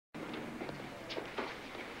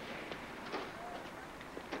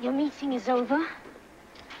Your meeting is over.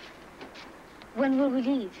 When will we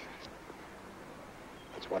leave?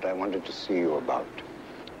 That's what I wanted to see you about.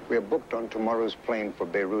 We are booked on tomorrow's plane for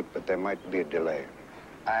Beirut, but there might be a delay.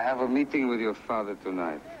 I have a meeting with your father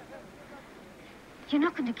tonight. You're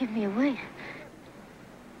not going to give me away.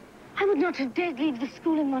 I would not have dared leave the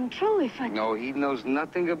school in Montreux if I... No, he knows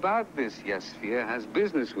nothing about this. Yasfia has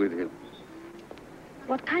business with him.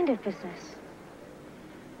 What kind of business?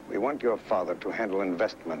 We want your father to handle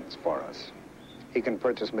investments for us. He can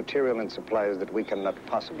purchase material and supplies that we cannot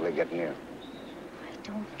possibly get near. I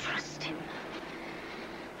don't trust him.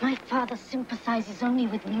 My father sympathizes only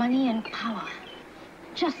with money and power.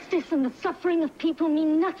 Justice and the suffering of people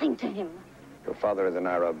mean nothing to him. Your father is an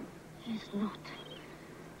Arab. He is not.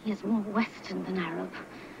 He is more Western than Arab.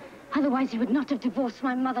 Otherwise, he would not have divorced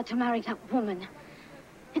my mother to marry that woman.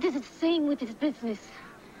 It is the same with his business.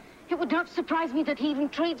 It would not surprise me that he even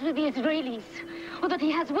trades with the Israelis, or that he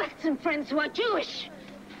has Western friends who are Jewish.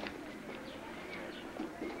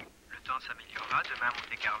 Le temps s'améliorera demain à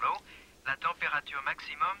Monte-Carlo. La température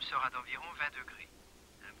maximum sera d'environ 20 degrés.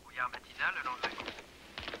 Un brouillard matinal le long de la côte.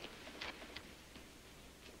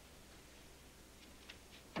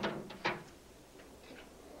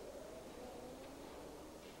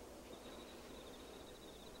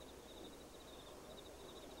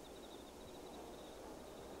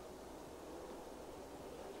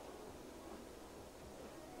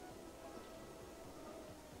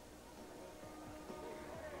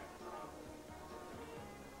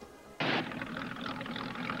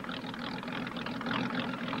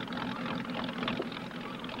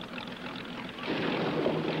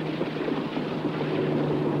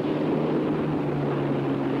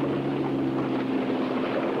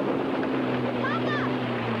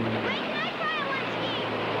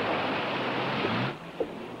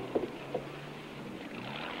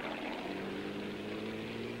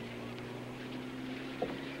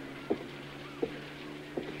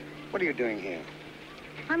 What are you doing here?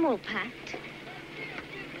 I'm all packed.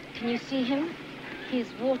 Can you see him? He is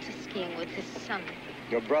water skiing with his son.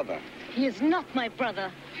 Your brother? He is not my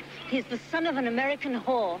brother. He is the son of an American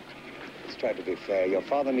whore. Let's try to be fair. Your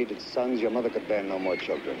father needed sons. Your mother could bear no more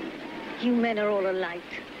children. You men are all alike.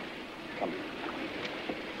 Come.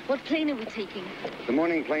 What plane are we taking? The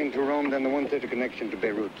morning plane to Rome, then the 1:30 connection to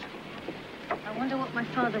Beirut. I wonder what my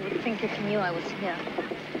father would think if he knew I was here.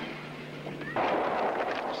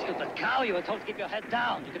 Stupid cow, you were told to keep your head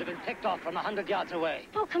down. You could have been picked off from 100 yards away.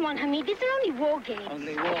 Oh, come on, Hamid. These are only war games.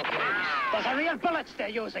 Only war games. Those are real bullets they're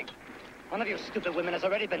using. One of you stupid women has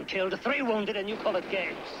already been killed, 3 wounded, and you call it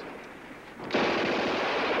games.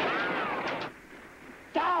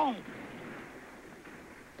 Down!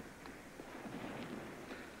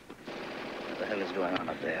 What the hell is going on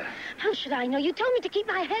up there? How should I know? You told me to keep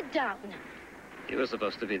my head down. You were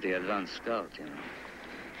supposed to be the advanced scout, you know.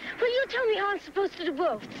 Will you tell me how I'm supposed to do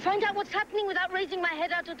both? Find out what's happening without raising my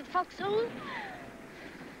head out of the foxhole?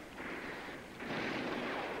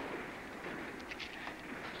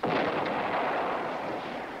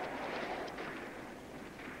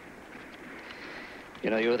 You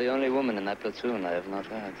know, you're the only woman in that platoon I have not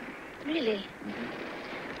had. Really?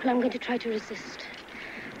 Mm-hmm. Well, I'm going to try to resist.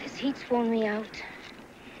 This heat's worn me out.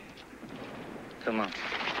 Come on.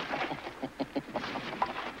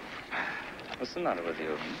 What's the matter with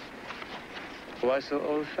you? Why so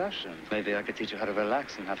old-fashioned? Maybe I could teach you how to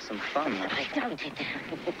relax and have some fun. I doubt it.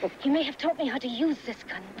 You may have taught me how to use this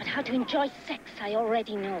gun, but how to enjoy sex, I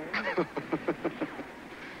already know.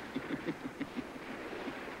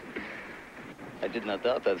 I did not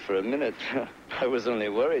doubt that for a minute. I was only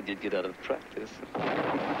worried you'd get out of practice.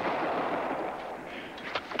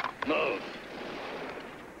 Move.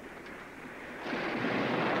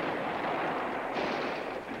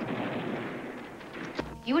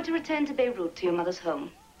 You are to return to Beirut, to your mother's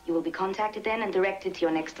home. You will be contacted then and directed to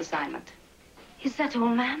your next assignment. Is that all,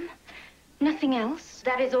 ma'am? Nothing else?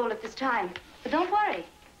 That is all at this time. But don't worry.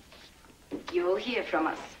 You will hear from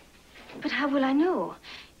us. But how will I know?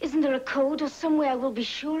 Isn't there a code or somewhere I will be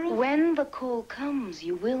sure of? When the call comes,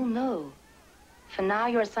 you will know. For now,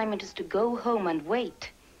 your assignment is to go home and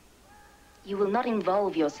wait. You will not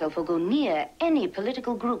involve yourself or go near any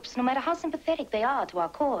political groups, no matter how sympathetic they are to our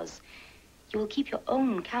cause. You will keep your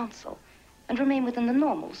own counsel and remain within the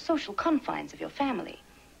normal social confines of your family.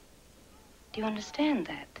 Do you understand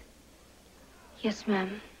that? Yes,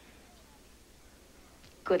 ma'am.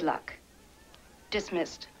 Good luck.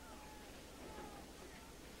 Dismissed.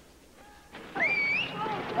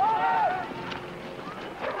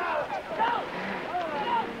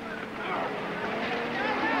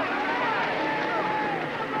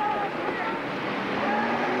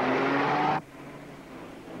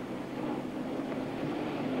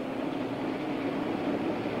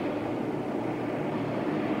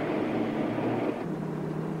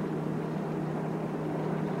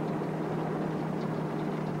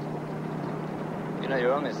 know, you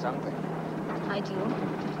owe me something. I do?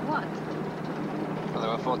 What? Well, there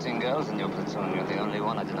were 14 girls in your platoon. You're the only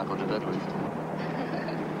one I did not go to bed with.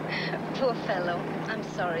 Poor fellow. I'm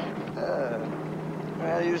sorry.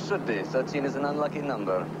 Well, you should be. 13 is an unlucky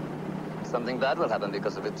number. Something bad will happen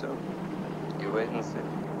because of it, too. You wait and see.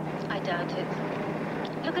 I doubt it.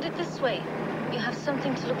 Look at it this way. You have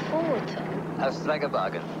something to look forward to. I'll strike a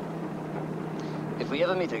bargain. If we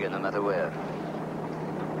ever meet again, no matter where,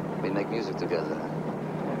 we make music together.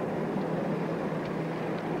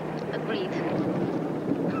 Agreed.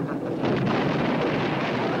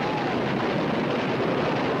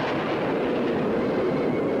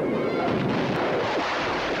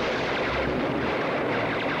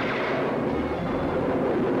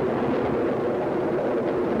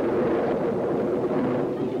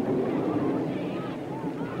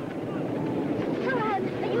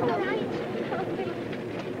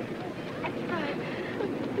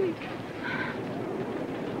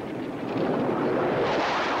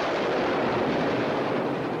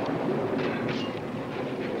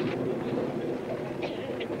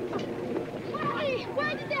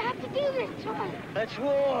 That's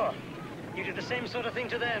war. You did the same sort of thing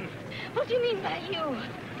to them. What do you mean by you?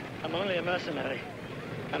 I'm only a mercenary.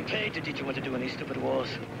 I'm paid to teach you what to do in these stupid wars.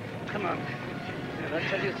 Come on. Did I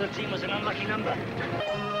tell you 13 was an unlucky number?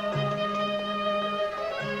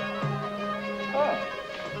 Oh.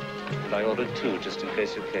 And I ordered 2, just in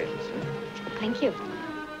case you came. Thank you.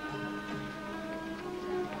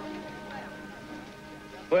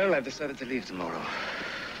 Well, I've decided to leave tomorrow.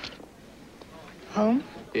 Home?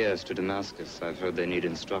 Yes, to Damascus. I've heard they need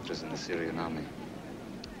instructors in the Syrian army.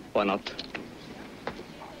 Why not?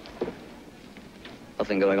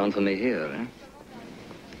 Nothing going on for me here, eh?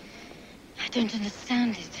 I don't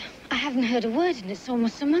understand it. I haven't heard a word and it's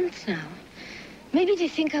almost a month now. Maybe they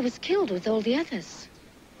think I was killed with all the others.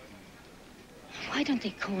 Why don't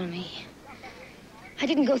they call me? I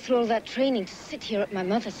didn't go through all that training to sit here at my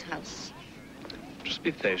mother's house. Just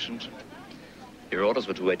be patient. Your orders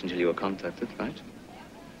were to wait until you were contacted, right?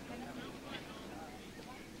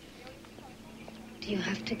 Do you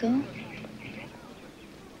have to go?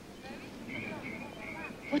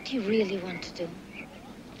 What do you really want to do?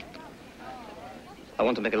 I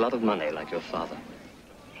want to make a lot of money, like your father.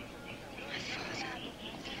 My father?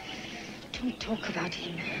 Don't talk about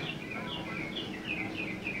him.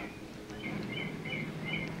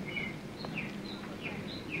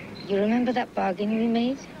 You remember that bargain we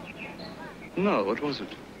made? No, what was it?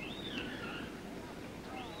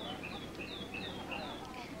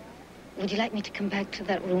 Would you like me to come back to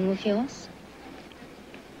that room of yours?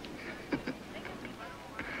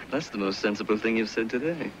 That's the most sensible thing you've said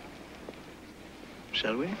today.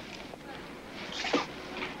 Shall we?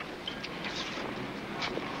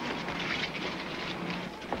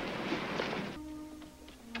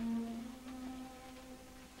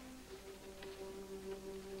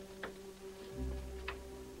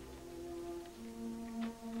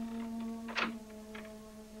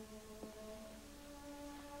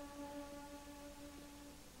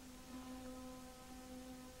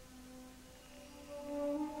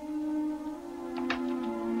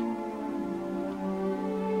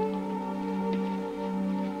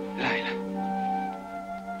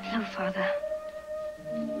 Father.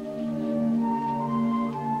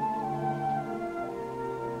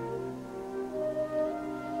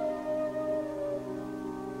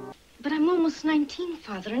 But I'm almost 19,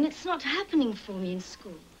 Father, and it's not happening for me in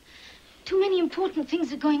school. Too many important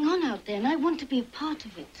things are going on out there, and I want to be a part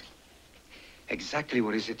of it. Exactly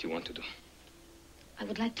what is it you want to do? I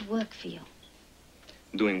would like to work for you.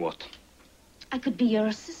 Doing what? I could be your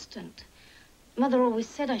assistant. Mother always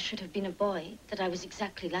said I should have been a boy, that I was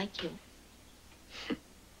exactly like you.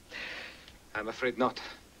 I'm afraid not.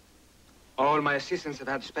 All my assistants have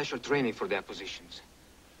had special training for their positions.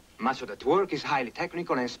 Much of that work is highly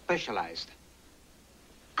technical and specialized.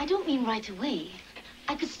 I don't mean right away.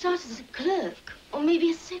 I could start as a clerk, or maybe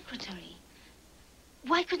a secretary.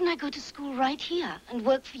 Why couldn't I go to school right here and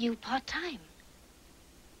work for you part-time?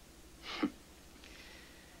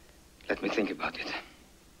 Let me think about it.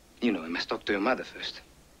 You know, I must talk to your mother first.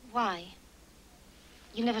 Why?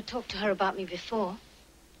 You never talked to her about me before.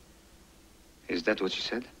 Is that what she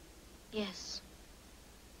said? Yes.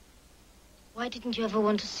 Why didn't you ever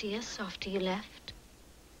want to see us after you left?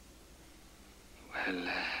 Well,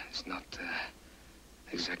 it's not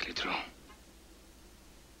exactly true.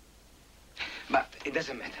 But it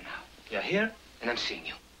doesn't matter now. You're here, and I'm seeing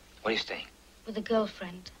you. Where are you staying? With a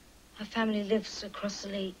girlfriend. Her family lives across the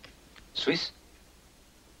lake. Swiss?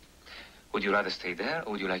 Would you rather stay there,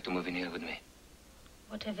 or would you like to move in here with me?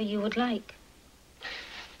 Whatever you would like.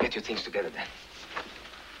 Get your things together, then.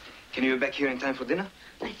 Can you be back here in time for dinner?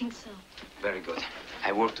 I think so. Very good. I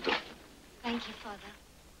have work to do. Thank you, Father.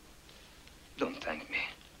 Don't thank me.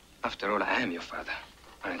 After all, I am your father,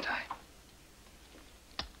 aren't I?